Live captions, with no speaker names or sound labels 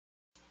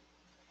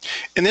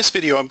In this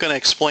video, I'm going to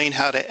explain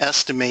how to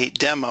estimate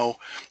demo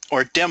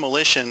or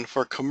demolition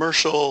for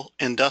commercial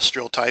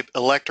industrial type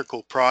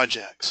electrical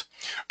projects.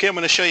 Okay, I'm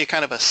going to show you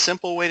kind of a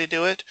simple way to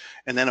do it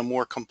and then a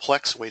more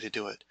complex way to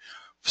do it.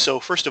 So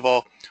first of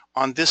all,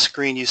 on this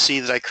screen you see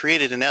that I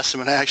created an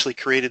estimate. I actually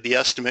created the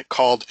estimate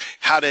called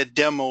how to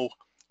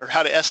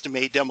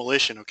estimate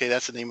demolition. Okay,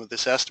 that's the name of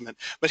this estimate.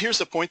 But here's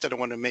the point that I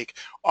want to make.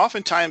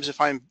 Oftentimes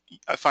if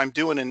I'm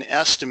doing an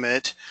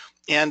estimate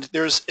and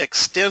there's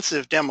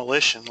extensive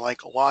demolition,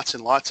 like lots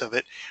and lots of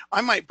it,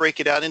 I might break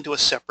it out into a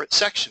separate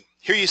section.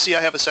 Here you see I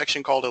have a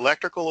section called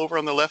electrical over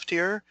on the left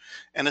here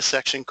and a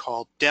section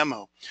called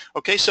demo.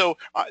 Okay, so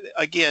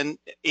again,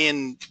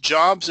 in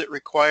jobs that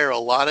require a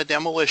lot of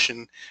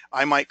demolition,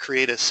 I might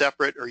create a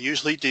separate, or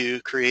usually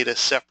do, create a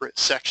separate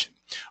section.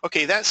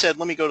 Okay, that said,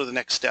 let me go to the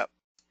next step.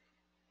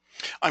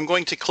 I'm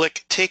going to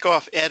click Take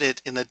Off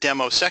Edit in the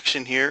demo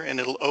section here and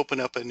it'll open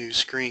up a new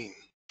screen.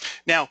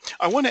 Now,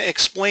 I want to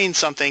explain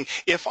something.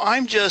 If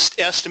I'm just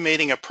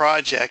estimating a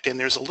project and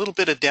there's a little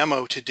bit of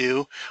demo to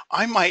do,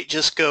 I might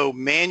just go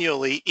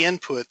manually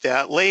input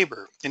that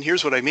labor. And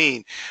here's what I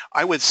mean.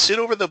 I would sit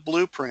over the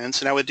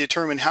blueprints and I would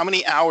determine how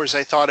many hours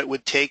I thought it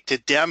would take to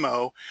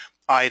demo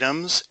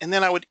items, and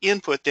then I would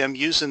input them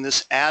using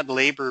this Add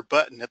Labor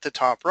button at the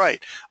top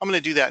right. I'm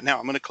going to do that now.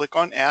 I'm going to click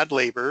on Add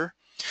Labor.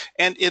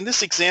 And in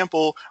this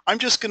example, I'm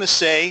just going to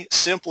say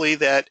simply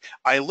that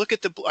I looked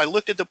at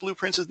the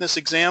blueprints in this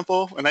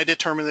example and I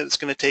determined that it's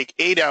going to take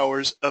 8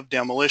 hours of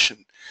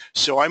demolition.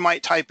 So I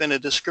might type in a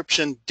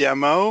description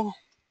demo.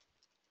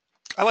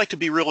 I like to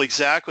be real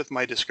exact with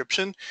my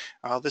description.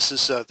 This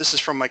is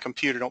from my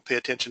computer. Don't pay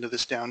attention to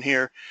this down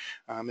here.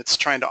 It's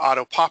trying to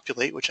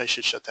auto-populate, which I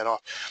should shut that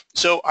off.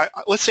 So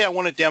let's say I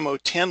want to demo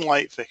 10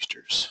 light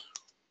fixtures.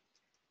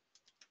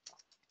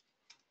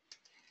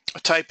 I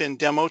type in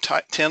demo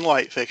 10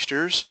 light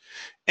fixtures,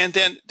 and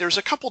then there's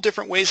a couple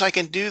different ways I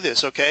can do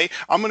this. Okay,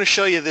 I'm going to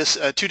show you this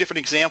two different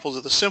examples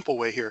of the simple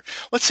way here.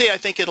 Let's say I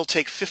think it'll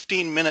take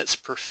 15 minutes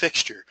per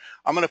fixture.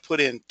 I'm going to put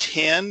in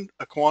 10,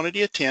 a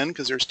quantity of 10,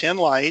 because there's 10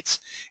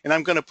 lights, and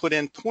I'm going to put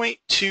in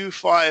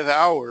 0.25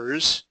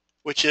 hours,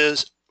 which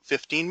is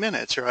 15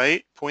 minutes,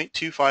 right?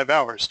 0.25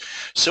 hours.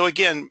 So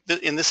again,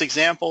 in this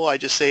example, I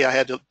just say I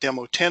had to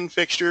demo 10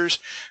 fixtures.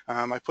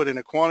 I put in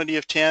a quantity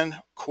of 10,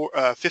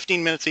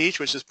 15 minutes each,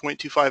 which is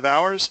 0.25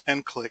 hours,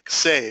 and click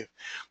Save.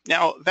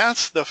 Now,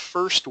 that's the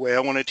first way I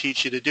want to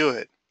teach you to do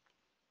it.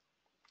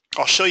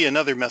 I'll show you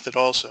another method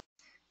also.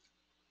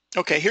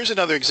 Okay, here's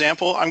another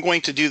example. I'm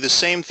going to do the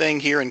same thing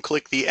here and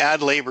click the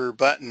Add Labor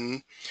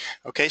button.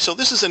 Okay, so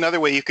this is another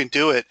way you can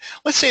do it.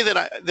 Let's say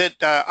that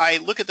I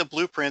look at the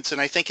blueprints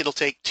and I think it'll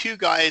take 2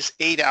 guys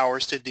 8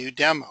 hours to do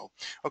demo.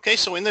 Okay,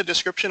 so in the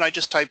description I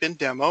just type in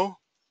demo.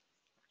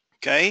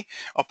 Okay,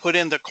 I'll put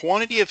in the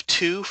quantity of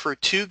 2 for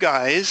 2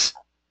 guys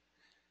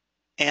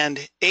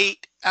and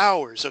 8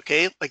 hours.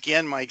 Okay,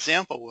 again, my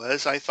example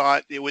was I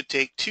thought it would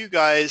take 2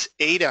 guys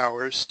 8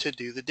 hours to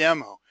do the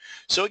demo.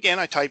 So again,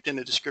 I typed in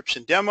a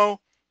description demo,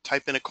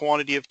 type in a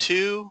quantity of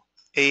 2,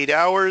 8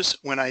 hours.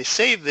 When I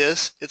save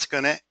this, it's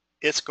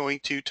going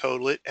to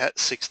total it at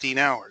 16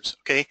 hours.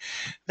 Okay,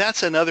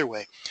 that's another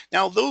way.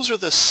 Now, those are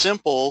the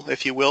simple,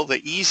 if you will,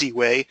 the easy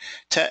way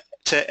to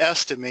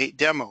estimate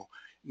demo.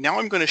 Now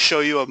I'm going to show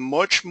you a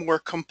much more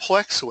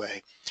complex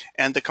way.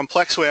 And the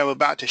complex way I'm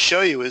about to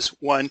show you is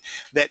one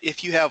that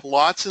if you have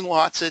lots and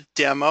lots of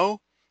demo,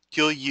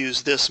 you'll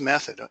use this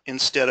method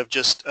instead of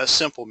just a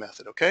simple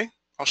method. Okay,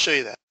 I'll show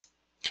you that.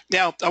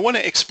 Now, I want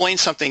to explain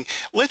something.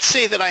 Let's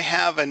say that I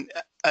have an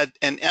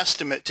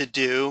estimate to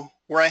do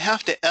where I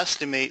have to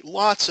estimate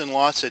lots and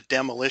lots of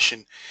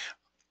demolition.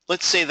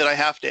 Let's say that I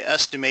have to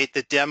estimate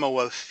the demo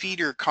of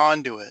feeder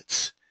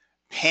conduits,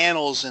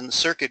 panels and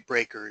circuit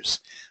breakers,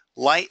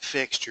 light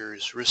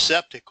fixtures,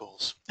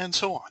 receptacles, and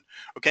so on.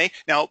 Okay,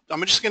 now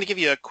I'm just going to give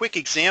you a quick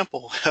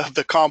example of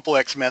the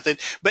complex method,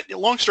 but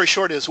long story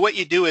short is what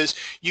you do is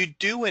you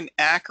do an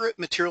accurate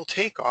material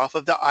takeoff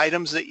of the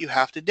items that you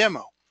have to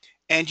demo,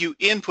 and you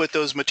input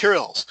those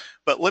materials.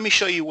 But let me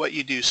show you what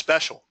you do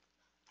special.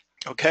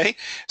 Okay,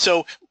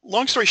 so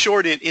long story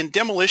short, in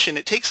demolition,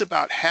 it takes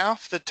about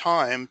half the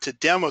time to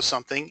demo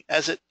something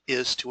as it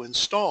is to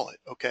install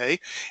it. Okay,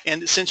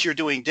 and since you're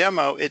doing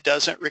demo, it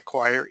doesn't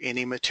require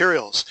any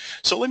materials.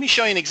 So let me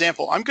show you an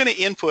example. I'm going to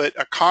input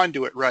a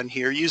conduit run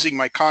here using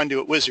my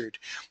Conduit Wizard.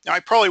 Now, I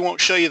probably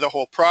won't show you the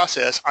whole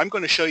process. I'm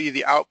going to show you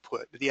the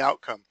output, the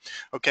outcome.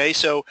 Okay,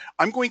 so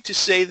I'm going to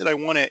say that I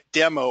want to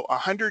demo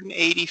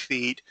 180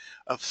 feet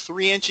of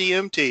 3-inch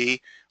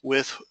EMT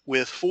with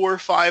 4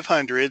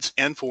 500s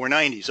and 4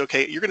 90s.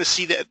 Okay, you're going to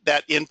see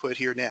that input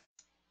here now.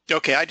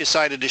 Okay, I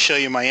decided to show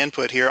you my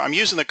input here. I'm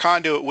using the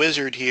Conduit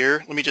Wizard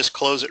here. Let me just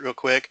close it real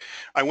quick.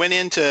 I went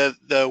into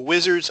the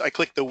Wizards. I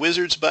clicked the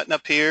Wizards button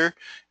up here.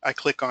 I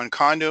click on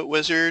Conduit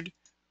Wizard.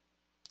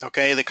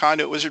 Okay, the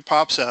Conduit Wizard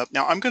pops up.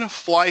 Now I'm going to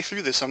fly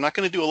through this. I'm not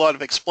going to do a lot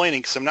of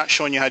explaining because I'm not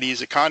showing you how to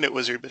use a Conduit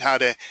Wizard, but how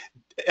to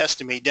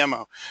estimate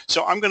demo.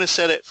 So I'm going to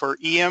set it for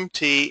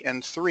EMT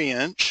and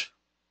 3-inch.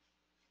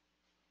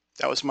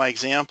 That was my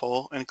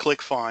example, and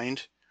click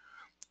Find.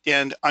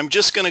 And I'm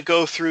just going to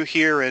go through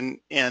here and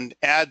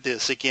add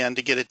this again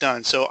to get it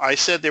done. So I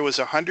said there was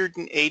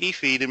 180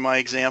 feet in my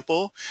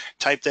example.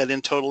 Type that in,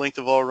 total length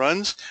of all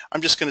runs.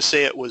 I'm just going to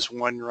say it was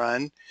one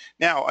run.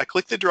 Now I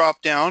click the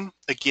drop down.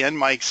 Again,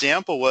 my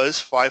example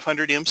was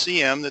 500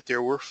 MCM, that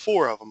there were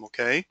 4 of them,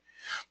 okay?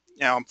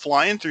 Now I'm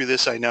flying through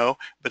this, I know,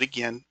 but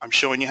again, I'm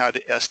showing you how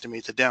to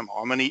estimate the demo.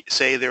 I'm going to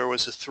say there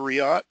was a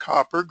 3/0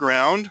 copper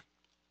ground.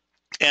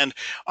 And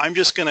I'm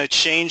just going to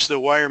change the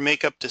wire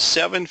makeup to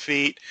 7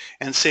 feet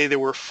and say there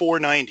were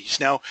 490s.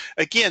 Now,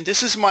 again,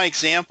 this is my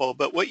example,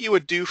 but what you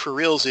would do for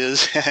reals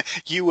is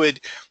you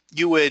would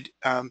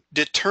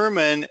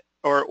determine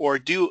or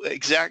do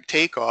exact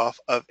takeoff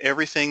of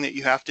everything that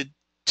you have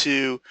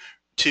to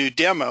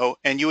demo,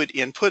 and you would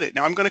input it.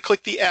 Now I'm going to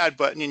click the add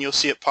button and you'll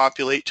see it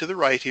populate to the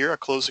right here. I'll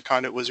close the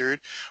Conduit Wizard.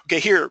 Okay,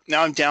 here,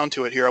 now I'm down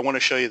to it here. I want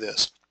to show you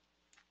this.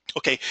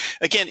 Okay,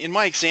 again, in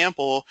my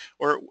example,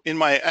 or in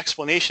my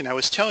explanation, I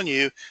was telling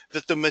you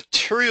that the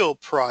material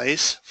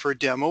price for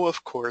demo,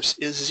 of course,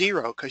 is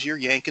 0 because you're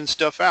yanking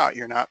stuff out.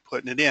 You're not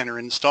putting it in or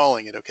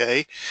installing it,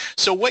 okay?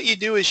 So what you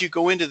do is you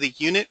go into the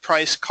unit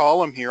price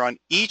column here on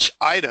each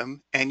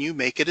item and you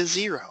make it a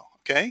 0,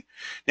 okay?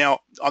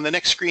 Now, on the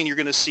next screen, you're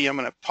going to see, I'm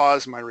going to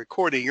pause my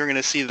recording, you're going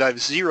to see that I've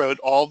zeroed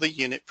all the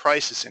unit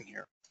prices in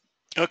here.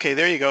 Okay,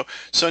 there you go.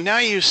 So now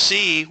you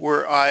see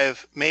where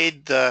I've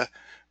made the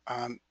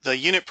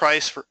unit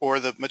price for, or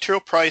the material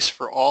price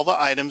for all the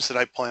items that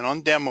I plan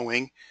on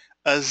demoing,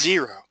 a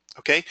 0.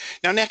 Okay.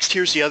 Now next,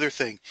 here's the other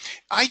thing.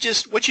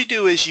 What you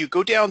do is you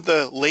go down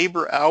the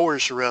labor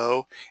hours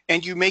row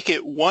and you make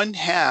it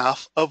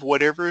 1/2 of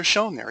whatever is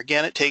shown there.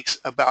 Again, it takes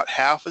about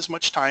half as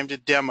much time to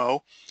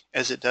demo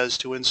as it does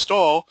to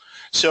install.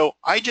 So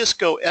I just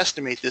go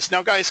estimate this.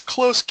 Now guys,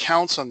 close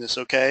counts on this,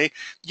 okay?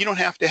 You don't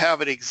have to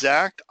have it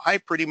exact. I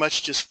pretty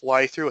much just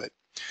fly through it.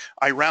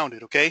 I round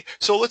it, okay?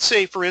 So let's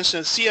say, for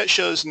instance, see it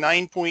shows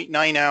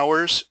 9.9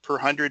 hours per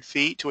 100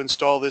 feet to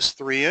install this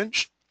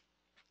 3-inch.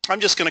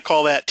 I'm just going to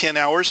call that 10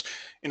 hours.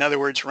 In other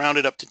words, round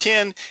it up to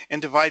 10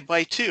 and divide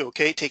by 2,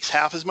 okay? It takes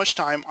half as much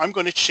time. I'm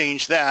going to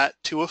change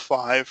that to a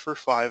 5 for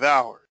 5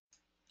 hours.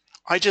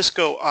 I just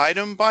go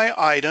item by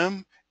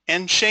item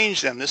and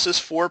change them. This is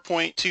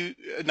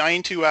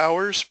 4.292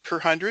 hours per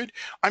 100.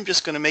 I'm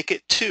just going to make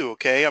it 2,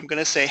 okay? I'm going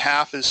to say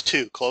half is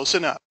 2, close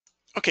enough.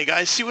 Okay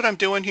guys, see what I'm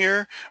doing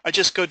here? I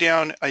just go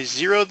down, I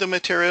zero the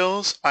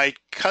materials, I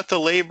cut the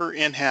labor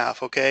in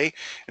half, okay?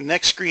 And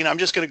next screen, I'm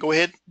just going to go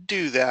ahead and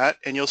do that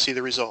and you'll see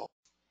the result.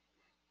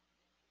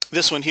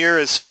 This one here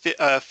is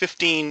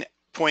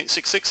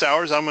 15.66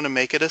 hours. I'm going to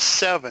make it a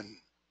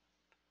 7.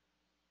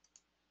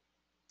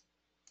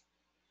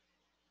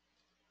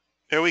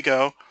 There we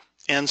go,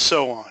 and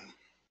so on.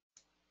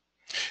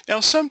 Now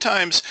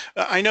sometimes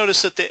I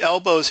notice that the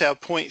elbows have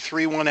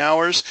 0.31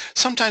 hours.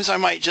 Sometimes I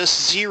might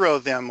just zero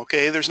them,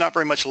 okay? There's not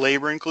very much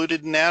labor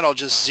included in that. I'll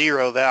just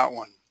zero that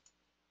one.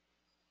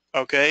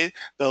 Okay,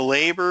 the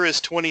labor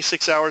is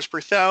 26 hours per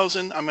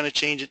 1,000. I'm going to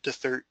change it to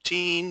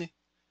 13.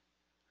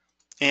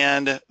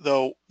 And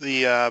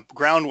the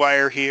ground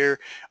wire here,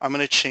 I'm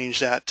going to change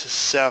that to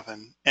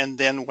 7. And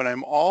then when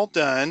I'm all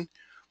done,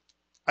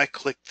 I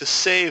click the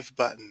Save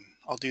button.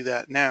 I'll do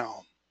that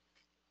now.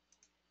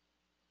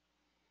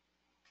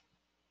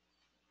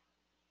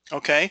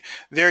 Okay,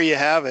 there you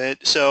have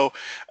it. So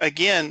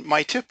again,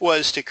 my tip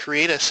was to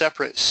create a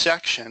separate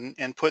section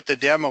and put the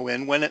demo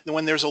in when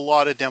there's a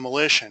lot of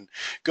demolition.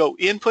 Go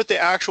input the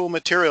actual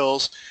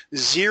materials,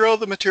 zero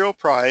the material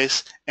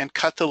price, and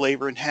cut the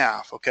labor in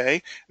half,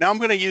 okay? Now I'm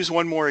going to use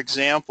one more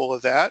example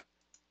of that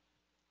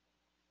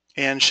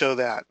and show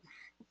that.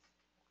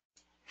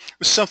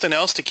 Something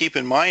else to keep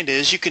in mind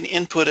is you can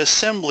input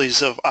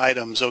assemblies of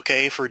items,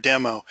 okay, for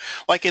demo.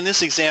 Like in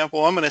this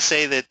example, I'm going to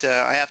say that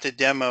I have to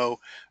demo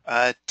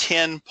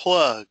 10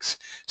 plugs.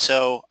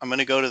 So I'm going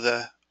to go to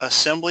the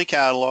assembly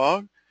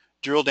catalog,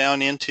 drill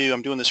down into,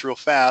 I'm doing this real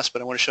fast,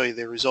 but I want to show you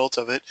the results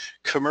of it.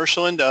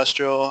 Commercial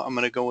industrial, I'm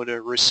going to go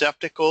into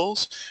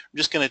receptacles. I'm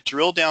just going to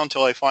drill down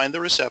until I find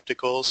the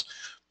receptacles,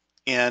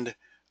 and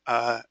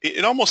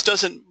it almost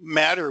doesn't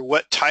matter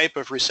what type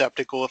of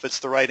receptacle, if it's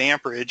the right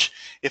amperage,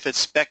 if it's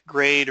spec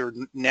grade or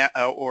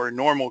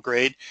normal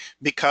grade,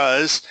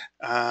 because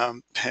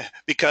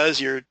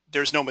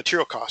there's no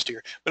material cost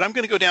here. But I'm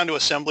going to go down to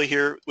assembly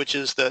here, which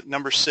is the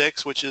number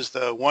 6, which is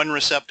the 1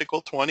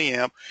 receptacle, 20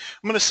 amp.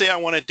 I'm going to say I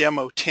want to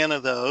demo 10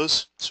 of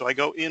those, so I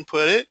go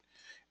input it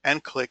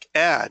and click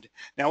add.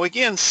 Now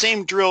again,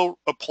 same drill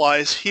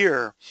applies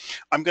here.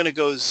 I'm going to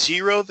go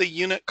zero the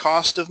unit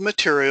cost of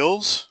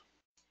materials.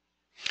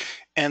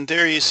 And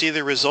there you see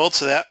the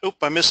results of that. Oop,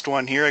 I missed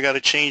one here. I got to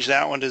change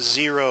that one to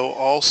 0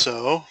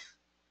 also.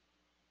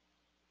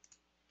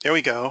 There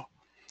we go.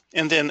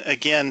 And then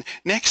again,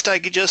 next I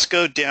could just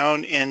go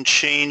down and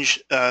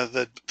change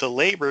the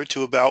labor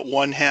to about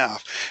 1/2.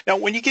 Now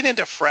when you get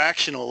into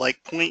fractional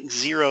like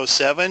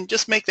 0.07,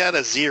 just make that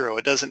a 0.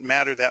 It doesn't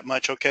matter that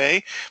much,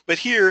 okay? But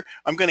here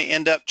I'm going to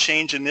end up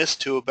changing this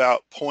to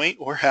about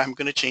I'm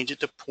going to change it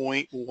to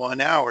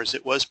 0.1 hours.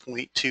 It was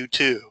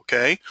 0.22,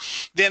 okay?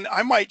 Then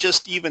I might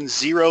just even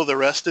 0 the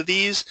rest of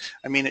these.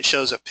 I mean, it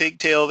shows a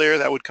pigtail there.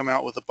 That would come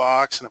out with a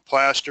box and a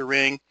plaster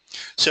ring.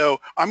 So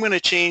I'm going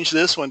to change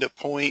this one to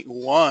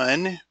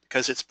 0.1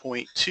 because it's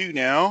 0.2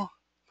 now,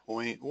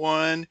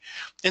 0.1,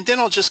 and then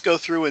I'll just go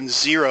through and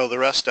 0 the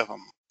rest of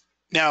them.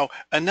 Now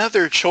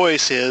another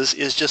choice is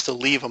just to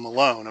leave them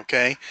alone,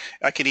 okay?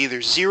 I could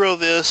either 0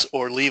 this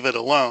or leave it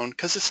alone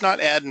because it's not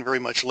adding very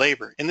much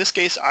labor. In this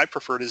case, I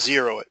prefer to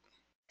 0 it.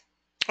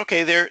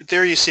 Okay,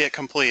 there you see it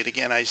complete.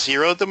 Again, I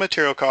zeroed the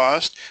material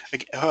cost.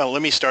 Well,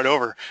 let me start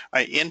over.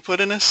 I input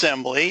an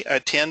assembly,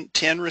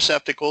 10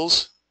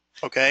 receptacles.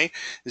 Okay,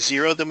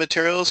 0 the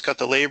materials, cut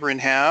the labor in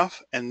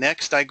half, and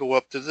next I go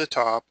up to the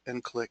top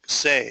and click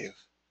Save.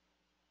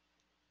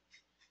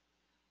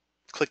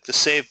 Click the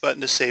Save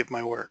button to save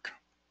my work.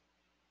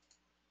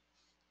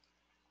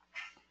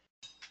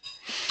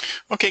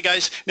 Okay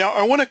guys, now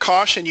I want to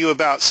caution you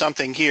about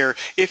something here.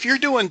 If you're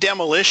doing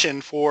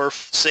demolition for,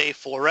 say,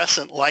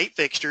 fluorescent light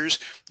fixtures,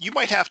 you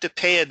might have to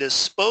pay a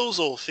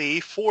disposal fee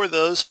for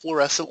those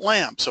fluorescent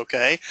lamps,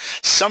 okay?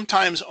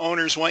 Sometimes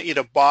owners want you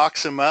to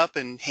box them up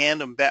and hand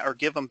them back or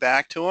give them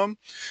back to them.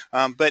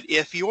 But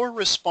if you're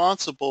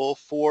responsible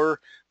for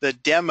the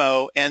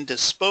demo and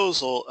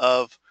disposal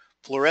of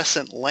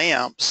fluorescent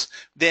lamps,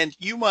 then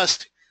you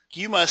must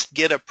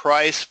get a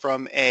price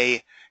from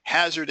a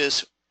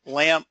hazardous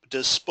lamp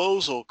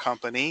disposal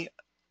company,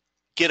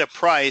 get a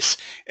price,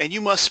 and you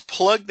must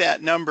plug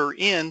that number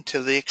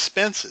into the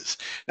expenses.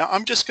 Now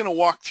I'm just going to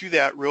walk through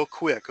that real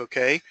quick,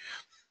 okay?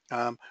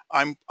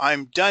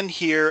 I'm done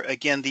here.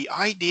 Again, the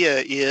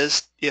idea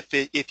is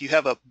if you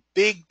have a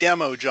big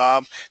demo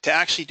job to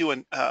actually do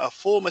a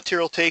full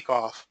material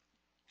takeoff,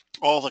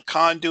 all the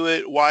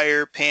conduit,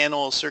 wire,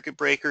 panels, circuit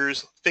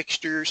breakers,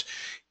 fixtures,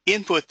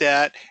 input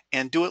that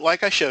and do it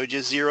like I showed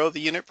you, 0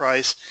 the unit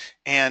price,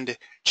 and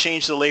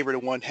change the labor to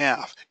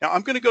 1/2. Now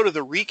I'm going to go to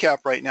the recap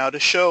right now to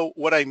show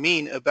what I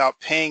mean about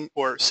paying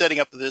or setting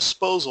up the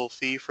disposal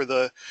fee for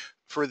the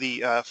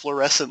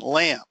fluorescent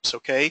lamps,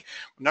 okay?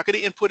 I'm not going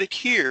to input it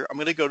here. I'm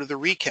going to go to the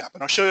recap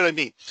and I'll show you what I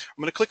mean.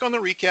 I'm going to click on the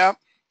recap.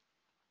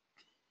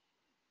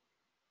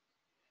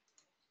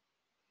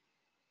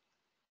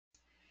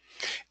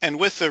 And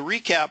with the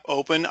recap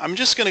open, I'm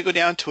just going to go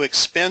down to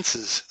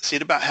expenses. See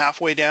it about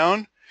halfway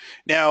down?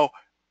 Now,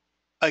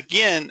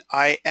 again,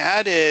 I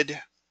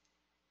added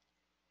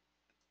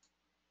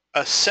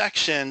a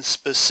section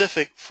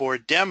specific for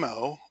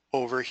demo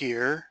over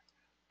here,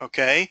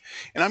 okay?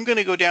 And I'm going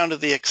to go down to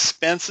the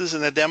expenses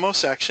in the demo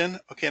section.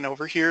 Okay, and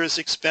over here is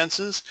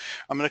expenses.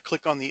 I'm going to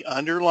click on the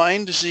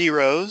underlined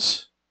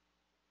zeros.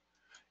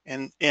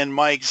 And in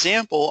my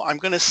example, I'm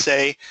going to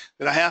say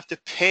that I have to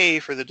pay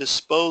for the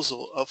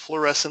disposal of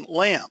fluorescent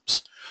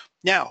lamps.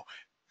 Now,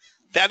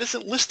 that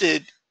isn't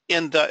listed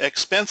in the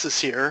expenses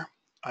here.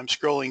 I'm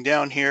scrolling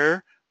down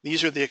here.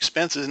 These are the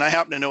expenses, and I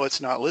happen to know it's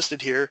not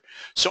listed here.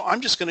 So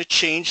I'm just going to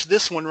change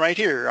this one right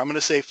here. I'm going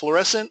to say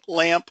fluorescent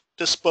lamp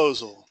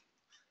disposal.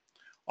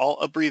 I'll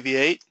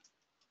abbreviate.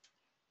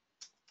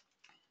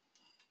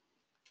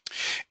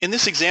 In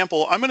this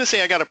example, I'm going to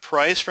say I got a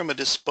price from a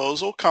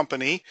disposal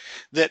company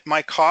that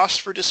my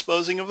cost for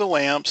disposing of the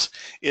lamps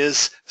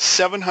is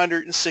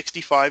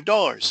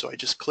 $765. So I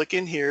just click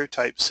in here,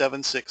 type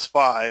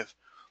 765,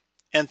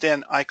 and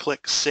then I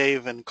click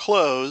Save and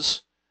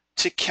Close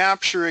to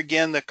capture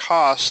again the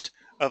cost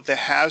of the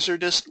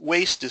hazardous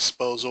waste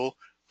disposal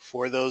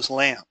for those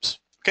lamps.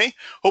 Okay,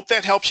 hope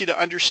that helps you to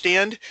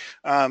understand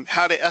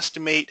how to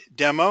estimate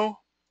demo.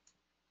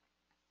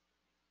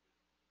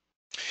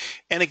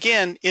 And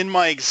again, in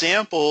my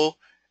example,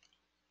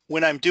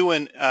 when I'm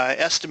doing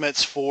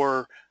estimates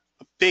for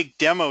big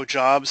demo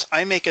jobs,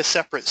 I make a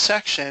separate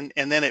section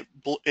and then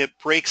it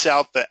breaks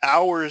out the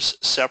hours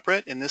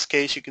separate. In this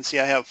case, you can see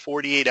I have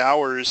 48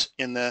 hours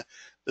in the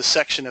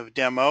section of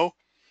demo.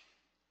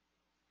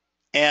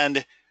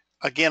 And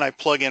again, I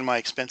plug in my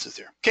expenses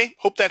there. Okay,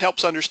 hope that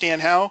helps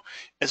understand how.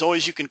 As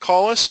always, you can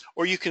call us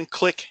or you can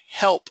click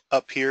help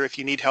up here if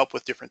you need help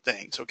with different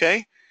things,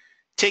 okay?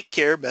 Take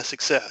care, best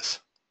success.